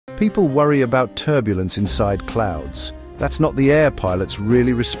People worry about turbulence inside clouds. That's not the air pilots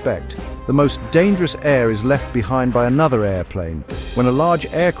really respect. The most dangerous air is left behind by another airplane. When a large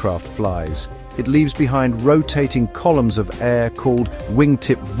aircraft flies, it leaves behind rotating columns of air called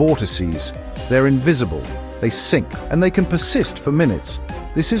wingtip vortices. They're invisible, they sink, and they can persist for minutes.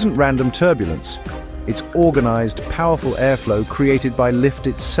 This isn't random turbulence. It's organized, powerful airflow created by lift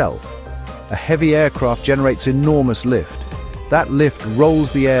itself. A heavy aircraft generates enormous lift. That lift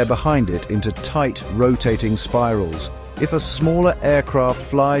rolls the air behind it into tight, rotating spirals. If a smaller aircraft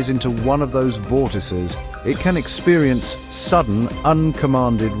flies into one of those vortices, it can experience sudden,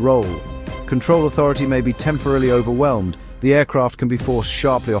 uncommanded roll. Control authority may be temporarily overwhelmed. The aircraft can be forced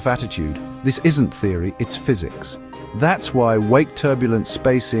sharply off attitude. This isn't theory, it's physics. That's why wake turbulence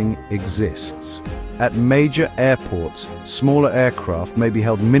spacing exists. At major airports, smaller aircraft may be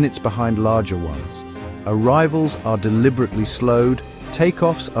held minutes behind larger ones. Arrivals are deliberately slowed,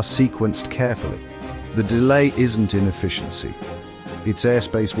 takeoffs are sequenced carefully. The delay isn't inefficiency. It's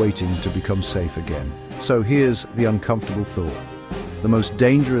airspace waiting to become safe again. So here's the uncomfortable thought. The most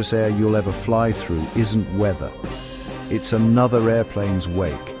dangerous air you'll ever fly through isn't weather. It's another airplane's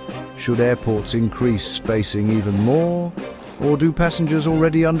wake. Should airports increase spacing even more? Or do passengers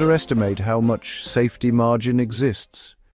already underestimate how much safety margin exists?